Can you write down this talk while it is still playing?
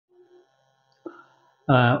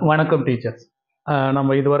வணக்கம் டீச்சர்ஸ்.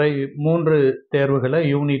 நம்ம இதுவரை 3 தேர்வுகளை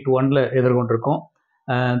யூனிட் 1ல எதிர்கொண்டிருக்கோம்.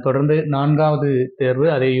 தொடர்ந்து 4வது தேர்வு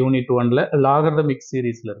அதே யூனிட் 1ல லாகர்தமிக்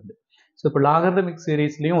சீரீஸ்ல இருந்து. ஸோ இப்போ லாகர்தமிக்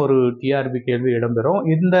சீரீஸ்லையும் ஒரு டிஆர்பி கேள்வி இடம்பெறும்.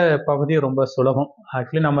 இந்த பகுதி ரொம்ப சுலபம்.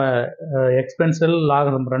 ஆக்சுவலி நம்ம எக்ஸ்பென்சிவ்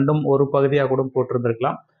லாகர்தம் ரெண்டும் ஒரு பகுதியாக கூட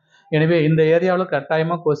போட்டிருந்திருக்கலாம். எனவே இந்த ஏரியாவில்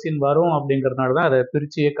கட்டாயமாக கொஸ்டின் வரும் அப்படிங்கிறதுனால தான் அதை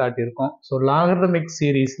பிரிச்சியே காட்டியிருக்கோம். ஸோ லாகர்தமிக்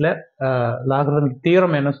சீரீஸில் லாகர்தமிக்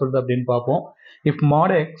தியரம் என்ன சொல்லுது அப்படின்னு பார்ப்போம். If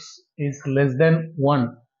mod x is less than 1,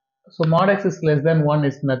 so mod x is less than 1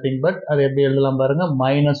 is nothing but அது எப்படி எழுதலாம் பாருங்க,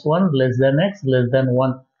 -1 less than x less than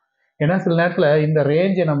 1. ஏன்னா சில நேரத்தில் இந்த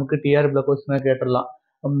ரேஞ்சை நமக்கு டிஆர்பியில் கொஸ்டினாக கேட்டுடலாம்.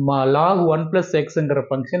 log 1 plus xங்கிற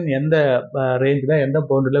ஃபங்க்ஷன் எந்த ரேஞ்சில் எந்த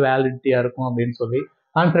பவுண்டில் வேலிடிட்டியாக இருக்கும் அப்படின்னு சொல்லி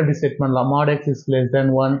ஆன்சர் டிசைட் பண்ணலாம். mod x is less than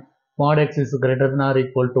 1, mod x is greater than or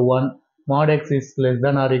equal to 1, mod x is less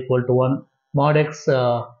than or equal to 1, mod x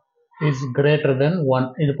is greater than 1.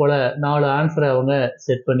 இது போல் 4 ஆன்சரை அவங்க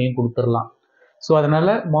செட் பண்ணி கொடுத்துடலாம். ஸோ அதனால்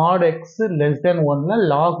mod x லெஸ் தென் 1ல்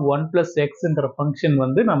log 1 plus xங்கிற function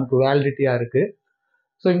வந்து நமக்கு வேலிடிட்டியாக இருக்குது.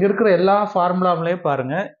 ஸோ இங்கே இருக்கிற எல்லா ஃபார்முலாவிலையும்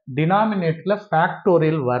பாருங்கள், டினாமினேட்டரில்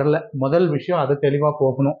ஃபேக்டோரியல் வரல. முதல் விஷயம் அது தெளிவாக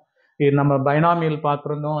போகணும். இது நம்ம பைனாமியல்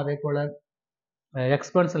பார்த்துருந்தோம், அதே போல்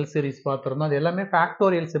எக்ஸ்பென்சல் சீரீஸ் பார்த்துருந்தோம். அது எல்லாமே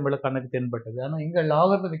ஃபேக்டோரியல் சிம்பிளை கணக்கு தென்பட்டது. ஆனால் இங்கே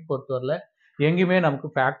லாகர்தமிக் பொறுத்தவரையில் எங்கேயுமே நமக்கு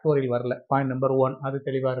ஃபேக்டோரியல் வரல. பாயிண்ட் நம்பர் 1 அது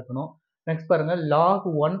தெளிவாக இருக்கணும். நெக்ஸ்ட் பாருங்க, log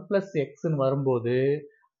 1 plus xன்னு வரும்போது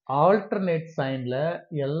ஆல்டர்னேட் சைனில்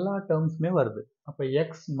எல்லா டேர்ம்ஸுமே வருது. அப்போ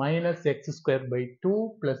X minus X square by 2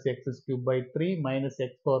 plus X cube by 3 minus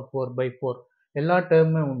X power 4 by 4 எல்லா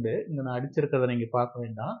டேர்முமே உண்டு. இங்கே நான் அடிச்சிருக்கிறத நீங்கள் பார்க்க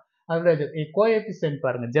வேண்டாம். அதில் கோஎஃபிஷியன்ட்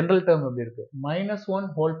பாருங்க, ஜென்ரல் டேர்ம் எப்படி இருக்கு, -1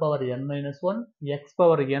 whole power n minus 1 X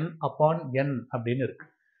power n upon n அப்படின்னு இருக்கு.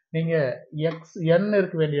 நீங்கள் எக்ஸ் என்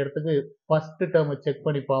இருக்க வேண்டிய இடத்துக்கு ஃபஸ்ட்டு டேர்மை செக்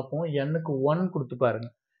பண்ணி பார்ப்போம். எண்ணுக்கு 1 கொடுத்து பாருங்க.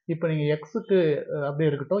 இப்போ நீங்கள் எக்ஸுக்கு அப்படி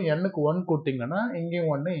இருக்கட்டும், எண்ணுக்கு 1 கொடுத்தீங்கன்னா இங்கேயும்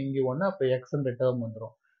 1 இங்கேயும் 1, அப்போ எக்ஸுன்ற டேர்ம்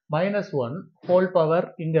வந்துடும். -1 ஹோல் பவர்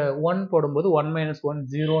இங்கே 1 போடும்போது 1 மைனஸ் 1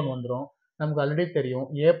 0ன்னு வந்துடும். நமக்கு ஆல்ரெடி தெரியும்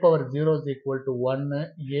a power 0 is equal to 1,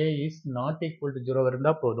 A is not equal to 0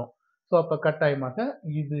 இருந்தால் போதும். ஸோ அப்போ கட்டாயமாக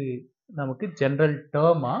இது நமக்கு ஜென்ரல்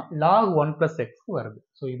டேர்மாக log 1 plus xக்கு வருது.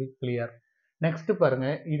 ஸோ இது கிளியர். நெக்ஸ்ட் பாருங்க,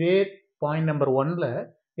 இதே பாயிண்ட் நம்பர் 1ல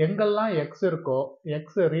எங்கெல்லாம் எக்ஸ் இருக்கோ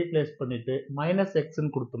எக்ஸை ரீப்ளேஸ் பண்ணிட்டு மைனஸ்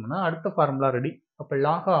எக்ஸ்ன்னு கொடுத்தோம்னா அடுத்த ஃபார்முலா ரெடி. அப்போ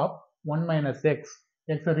log ஆஃப் 1 மைனஸ் எக்ஸ்,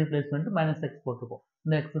 எக்ஸை ரீப்ளேஸ் பண்ணிட்டு மைனஸ் எக்ஸ் போட்டுருக்கோம்.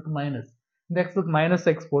 இந்த எக்ஸுக்கு மைனஸ், இந்த எக்ஸுக்கு மைனஸ்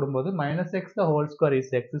எக்ஸ் போடும்போது minus X the whole square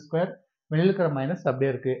is X square. வெளியில் இருக்கிற மைனஸ்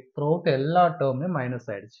அப்படியே இருக்கு. த்ரூ அவுட் எல்லா டேர்மே மைனஸ்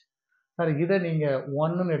ஆயிடுச்சு. சார் இதை நீங்கள்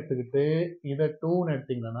 1ன்னு எடுத்துக்கிட்டு இதை 2ன்னு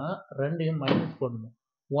எடுத்தீங்கன்னா ரெண்டையும் மைனஸ் போடணும்.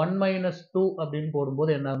 1 minus 2 அப்படின்னு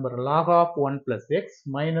போடும்போது என்ன number, log of 1 plus x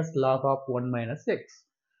minus log of 1 minus x.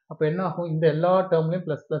 அப்போ என்ன ஆகும், இந்த எல்லா டேர்ம்லையும்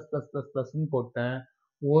ப்ளஸ் ப்ளஸ் ப்ளஸ் ப்ளஸ் ப்ளஸ்ன்னு போட்டேன்.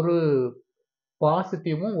 ஒரு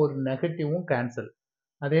பாசிட்டிவும் ஒரு நெகட்டிவும் கேன்சல்.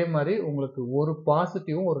 அதே மாதிரி உங்களுக்கு ஒரு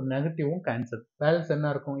பாசிட்டிவும் ஒரு நெகட்டிவும் கேன்சல். பேலன்ஸ்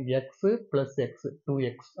என்ன இருக்கும், எக்ஸு ப்ளஸ் எக்ஸு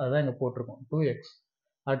 2x, அதுதான் இங்கே போட்டிருக்கோம் 2x.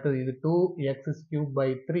 அடுத்தது இது 2x cube by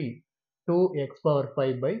 3, 2x power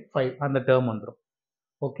 5 by 5 அந்த டேர்ம் வந்துடும்.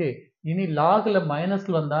 ஓகே, இனி லாகில்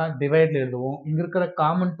மைனஸில் வந்தால் டிவைடில் எழுதுவோம். இங்கே இருக்கிற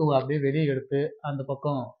காமன் 2 அப்படியே வெளியே எடுத்து அந்த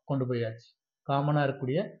பக்கம் கொண்டு போயாச்சு. காமனாக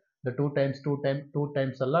இருக்கக்கூடிய இந்த 2 டைம்ஸ் 2 டைம்ஸ் 2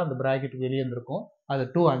 டைம்ஸ் எல்லாம் அந்த ப்ராக்கெட் வெளியே இருந்திருக்கும். அதை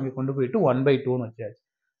 2 அங்கே கொண்டு போயிட்டு 1/2ன்னு வச்சாச்சு.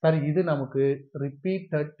 சார் இது நமக்கு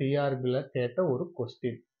ரிப்பீட்டட் டிஆர்பியில் கேட்ட ஒரு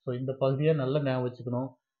கொஸ்டின். ஸோ இந்த பகுதியை நல்லா ஞாபகம் வச்சுக்கணும்.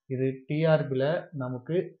 இது டிஆர்பியில்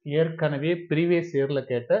நமக்கு ஏற்கனவே ப்ரீவியஸ் இயரில்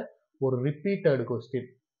கேட்ட ஒரு ரிப்பீட்டட் கொஸ்டின்.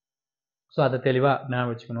 ஸோ அதை தெளிவாக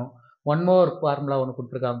ஞாபகம் வச்சுக்கணும். ஒன் மோர் ஃபார்முலா ஒன்று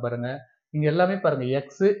கொடுத்துருக்காங்க பாருங்க. இங்கே எல்லாமே பாருங்க,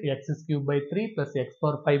 X cube by 3 plus X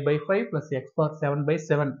power 5 by 5 plus X power 7 by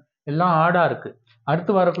 7 எல்லாம் ஆடாக இருக்கு.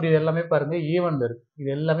 அடுத்து வரக்கூடியது எல்லாமே பாருங்க ஈவன்ல இருக்கு. இது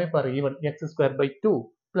எல்லாமே பாருங்க even, X square by 2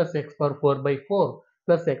 plus X power 4 by 4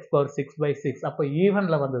 plus X power 6 by 6. அப்போ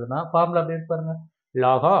ஈவன்ல வந்ததுன்னா ஃபார்முலா எப்படி பாருங்க,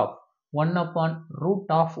 log of 1 upon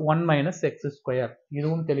root of 1 minus X square.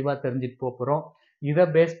 இதுவும் தெளிவாக தெரிஞ்சுட்டு போகிறோம். இதை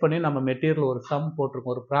பேஸ் பண்ணி நம்ம மெட்டீரியல் ஒரு சம்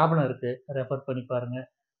போட்டிருக்கோம், ஒரு ப்ராப்ளம் இருக்கு, ரெஃபர் பண்ணி பாருங்க.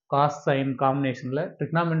 காஸ் சைன் காம்பினேஷனில்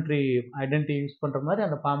ட்ரிக்னாமெட்ரி ஐடென்டிட்டி யூஸ் பண்ணுற மாதிரி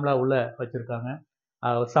அந்த ஃபார்முலா உள்ள வச்சுருக்காங்க.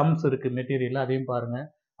 சம்ஸ் இருக்குது மெட்டீரியலில், அதையும் பாருங்கள்.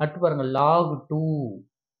 அடுத்து பாருங்கள் log 2.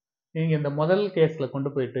 நீங்கள் இந்த முதல் கேஸில் கொண்டு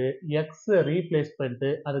போயிட்டு எக்ஸை ரீப்ளேஸ் பண்ணிட்டு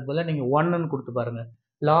அதுக்கு பதிலாக நீங்கள் 1ன்னு கொடுத்து பாருங்கள்.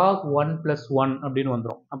 log 1 plus 1 அப்படின்னு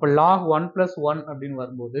வந்துடும். அப்போ log 1 plus 1 அப்படின்னு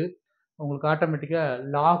வரும்போது உங்களுக்கு ஆட்டோமேட்டிக்காக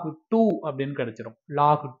log 2 அப்படின்னு கிடைச்சிடும்.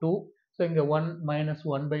 log 2. ஸோ இங்கே 1 மைனஸ்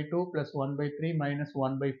 1/2 ப்ளஸ் 1/3 மைனஸ்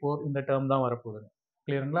 1/4 இந்த டேர்ம் தான் வரப்போகுதுங்க.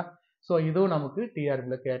 கிளியருங்களா? ஸோ இதுவும் நமக்கு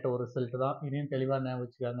டிஆர்பியில் கேட்ட ஒரு ரிசல்ட் தான். இதையும் தெளிவாக ஞாபகம்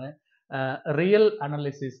வச்சுக்காங்க. ரியல்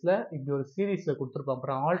அனாலிசிஸில் இப்படி ஒரு சீரீஸில் கொடுத்துருப்போம்.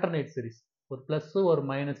 அப்புறம் ஆல்டர்னேட் சீரீஸ், ஒரு ப்ளஸ்ஸு ஒரு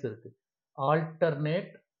மைனஸ் இருக்குது,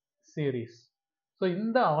 ஆல்டர்னேட் சீரீஸ். ஸோ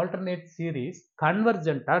இந்த ஆல்டர்னேட் சீரீஸ்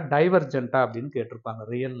கன்வர்ஜென்ட்டா டைவர்ஜென்ட்டா அப்படின்னு கேட்டிருப்பாங்க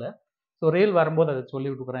ரியலில். ஸோ ரியல் வரும்போது அதை சொல்லி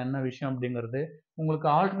விட்டுக்கிறேன் என்ன விஷயம் அப்படிங்கிறது. உங்களுக்கு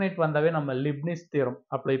ஆல்டர்னேட் வந்தாவே நம்ம லிப்னிஸ் தியரம்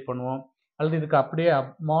அப்ளை பண்ணுவோம், அல்லது இதுக்கு அப்படியே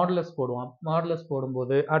மாடுலஸ் போடுவோம். மாடுலஸ்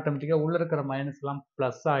போடும்போது ஆட்டோமேட்டிக்காக உள்ளே இருக்கிற மைனஸ்லாம்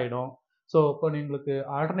ப்ளஸ் ஆகிடும். ஸோ இப்போ உங்களுக்கு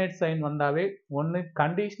ஆல்டர்னேட் சைன் வந்தாவே ஒன்று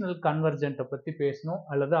கண்டிஷனல் கன்வர்ஜென்ட்டை பற்றி பேசணும்,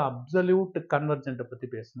 அல்லது அப்சல்யூட் கன்வர்ஜென்ட்டை பற்றி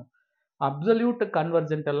பேசணும். அப்சல்யூட்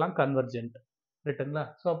கன்வர்ஜென்ட் எல்லாம் கன்வர்ஜென்ட் ரைட்டுங்களா.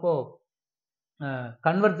 ஸோ அப்போது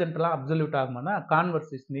கன்வர்ஜென்ட்லாம் absolute ஆகுமானா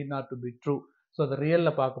converse is need not to be true. So அதை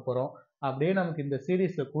ரியலில் பார்க்க போகிறோம். அப்படியே நமக்கு இந்த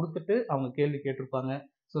சீரீஸில் கொடுத்துட்டு அவங்க கேள்வி கேட்டிருப்பாங்க.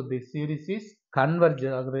 So the series is converge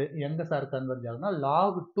ஆகுது. எங்கே சார் கன்வர்ஜ் ஆகுதுன்னா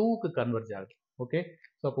log 2க்கு கன்வர்ஜ் ஆகுது. ஓகே.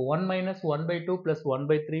 ஸோ அப்போ 1 minus 1/2 plus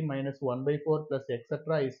 1/3 minus 1/4 plus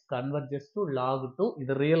etcetera is converges to log 2.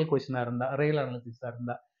 இது ரியல் கொஸ்டினாக இருந்தால், ரியல் அனாலிசிஸாக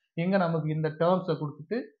இருந்தால். இங்கே நமக்கு இந்த டேர்ம்ஸை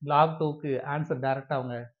கொடுத்துட்டு log 2க்கு ஆன்சர் டைரெக்டாக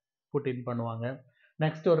அவங்க புட் இன் பண்ணுவாங்க.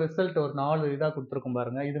 நெக்ஸ்ட் ஒரு ரிசல்ட் ஒரு 4 இதாக கொடுத்துருக்கோம்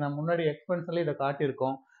பாருங்க. இது நம்ம முன்னாடி எக்ஸ்பென்ஸ்ல இதை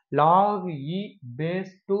காட்டியிருக்கோம். log e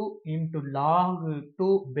base 2 into log 2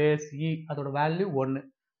 base e அதோட வேல்யூ 1.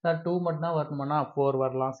 சார் 2 மட்டும் தான் வரணுமானா 4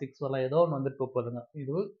 வரலாம், 6 வரலாம், ஏதோ ஒன்று வந்துட்டு போகுதுங்க.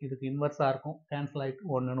 இதுக்கு இன்வெர்ஸாக இருக்கும், கேன்சல் ஆகிட்டு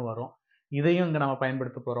 1ன்னு வரும். இதையும் இங்கே நம்ம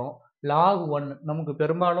பயன்படுத்த போகிறோம். log 1 நமக்கு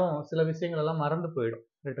பெரும்பாலும் சில விஷயங்கள் எல்லாம் மறந்து போயிடும்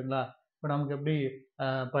ரைட்டுங்களா. இப்போ நமக்கு எப்படி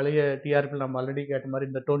பழைய டிஆர்பியில் நம்ம ஆல்ரெடி கேட்ட மாதிரி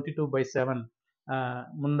இந்த 22/7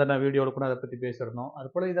 முந்தின வீடியோவில் கூட அதை பற்றி பேசியிருந்தோம். அது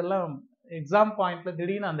போல் இதெல்லாம் எக்ஸாம் பாயிண்ட்டில்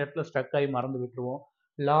திடீர்னு அந்த இடத்துல ஸ்டக் ஆகி மறந்து விட்டுருவோம்.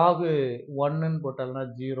 log 1ன்னு போட்டால்னா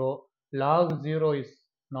 0, log 0 is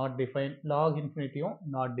not define, log இன்ஃபினிட்டியும்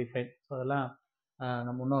not define. So அதெல்லாம்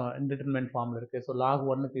நம்ம இன்னும் இன்டிட்டர்மினன்ட் ஃபார்மில் இருக்குது. ஸோ log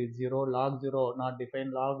 1க்கு 0, log 0 not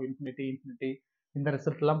define, log infinity இந்த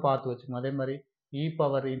ரிசல்ட்லாம் பார்த்து வச்சுக்கணும். அதே மாதிரி e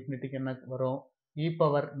பவர் இன்ஃபினிட்டிக்கு என்ன வரும், e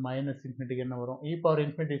பவர் மைனஸ் இன்ஃபினிட்டிக்கு என்ன வரும். e power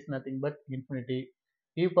infinity is nothing but infinity.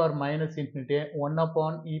 e power minus infinity 1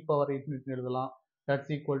 upon e power infinity எழுதலாம். That's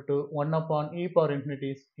equal to 1 upon e power infinity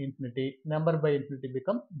is infinity. Number by infinity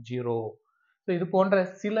become 0. So இது போன்ற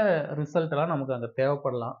சில ரிசல்ட்லாம் நமக்கு அங்கே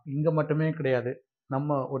தேவைப்படலாம். இங்கே மட்டுமே கிடையாது,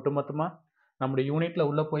 நம்ம ஒட்டுமொத்தமாக நம்முடைய யூனிட்டில்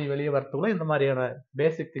உள்ளே போய் வெளியே வரத்துக்குள்ள இந்த மாதிரியான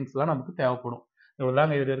பேசிக் திங்ஸ்லாம் நமக்கு தேவைப்படும்.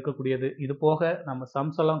 இவ்வளோதாங்க இதில் இருக்கக்கூடியது. இது போக நம்ம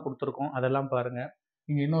சம்ஸ் எல்லாம் கொடுத்துருக்கோம், அதெல்லாம் பாருங்கள்.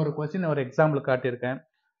 இங்கே இன்னொரு கொஸ்டின் ஒரு எக்ஸாம்பிள் காட்டியிருக்கேன்.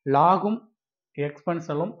 லாகும்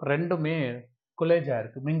எக்ஸ்பென்சலும் ரெண்டுமே கொலேஜாக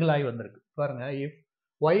இருக்குது, மிங்கிள் ஆகி வந்திருக்கு பாருங்கள். If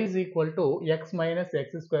y is equal to x minus x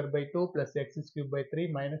square by 2 plus x cube by 3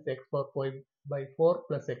 minus x power 5 by 4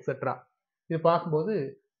 plus etc. இது பார்க்கும்போது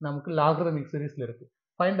நமக்கு logarithmic சீரீஸில் இருக்குது.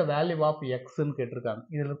 ஃபைண்ட் த வேல்யூ ஆஃப் எக்ஸ்ன்னு கேட்டிருக்காங்க.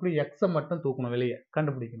 இதில் இருக்கிற எக்ஸை மட்டும் தூக்கணும், வெளியே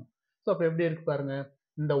கண்டுபிடிக்கணும். ஸோ அப்போ எப்படி இருக்குது பாருங்கள்.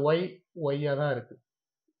 இந்த ஒய்யாக தான் இருக்குது.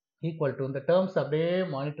 ஈக்குவல் டு இந்த டேர்ம்ஸ் அப்படியே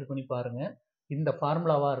மானிட்டர் பண்ணி பாருங்கள். இந்த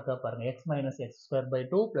ஃபார்முலாவாக இருக்கா பாருங்கள். X minus X square by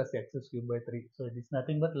 2 plus X cube by 3. So it is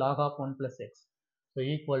nothing but log of 1 plus X. So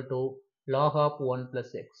equal to log of 1 plus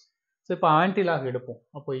x. So இப்போ ஆன்டிலாக் எடுப்போம்.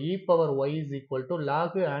 அப்போ e power y is equal to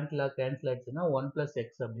log anti-lock cancel ஆயிடுச்சுன்னா 1 plus x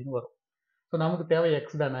அப்படின்னு வரும். So நமக்கு தேவை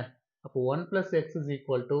x தானே. அப்போ 1 plus x is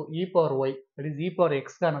equal to e power y, that is e power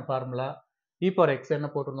x-கான formula. e power x என்ன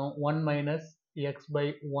போட்டுருந்தோம், 1 minus x by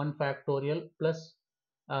 1 factorial plus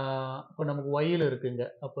இப்போ நமக்கு y-யில் இருக்குங்க.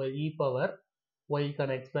 அப்போ e power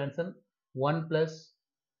y-கான expansion 1 plus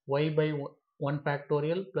y by 1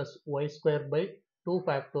 factorial plus y square by 2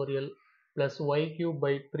 factorial plus y cube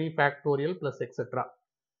by 3 factorial plus etc.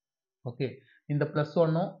 Okay, இந்த plus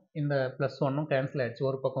ஒன்னும் இந்த plus ஒன்னும் cancel ஆயிடுச்சு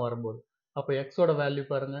ஒரு பக்கம் வரும்போது. அப்போ எக்ஸோட வேல்யூ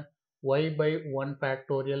பாருங்கள், y by 1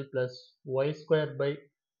 factorial plus y square by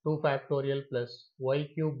 2 factorial plus y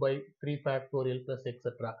cube by 3 factorial plus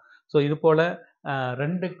etc. So இது போல்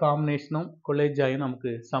ரெண்டு காம்பினேஷனும் கொலேஜ் ஆகி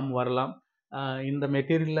நமக்கு சம் வரலாம். இந்த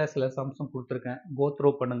மெட்டீரியலில் சில சம்ஸும் கொடுத்துருக்கேன், கோ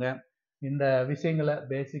த்ரூ பண்ணுங்கள். இந்த விஷயங்களை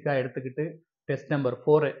பேசிக்காக எடுத்துக்கிட்டு டெஸ்ட் நம்பர்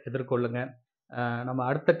 4 எதிர்கொள்ளுங்க. நம்ம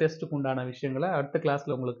அடுத்த டெஸ்ட்டுக்கு உண்டான விஷயங்களை அடுத்த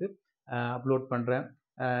கிளாஸில் உங்களுக்கு அப்லோட் பண்ணுறேன்.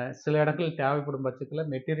 சில இடங்களில் தேவைப்படும் பட்சத்தில்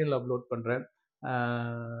மெட்டீரியல் அப்லோட் பண்ணுறேன்.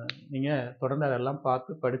 நீங்கள் தொடர்ந்து அதெல்லாம்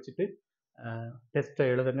பார்த்து படிச்சுட்டு டெஸ்ட்டை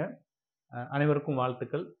எழுதுங்க. அனைவருக்கும்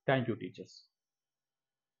வாழ்த்துக்கள். Thank you teachers.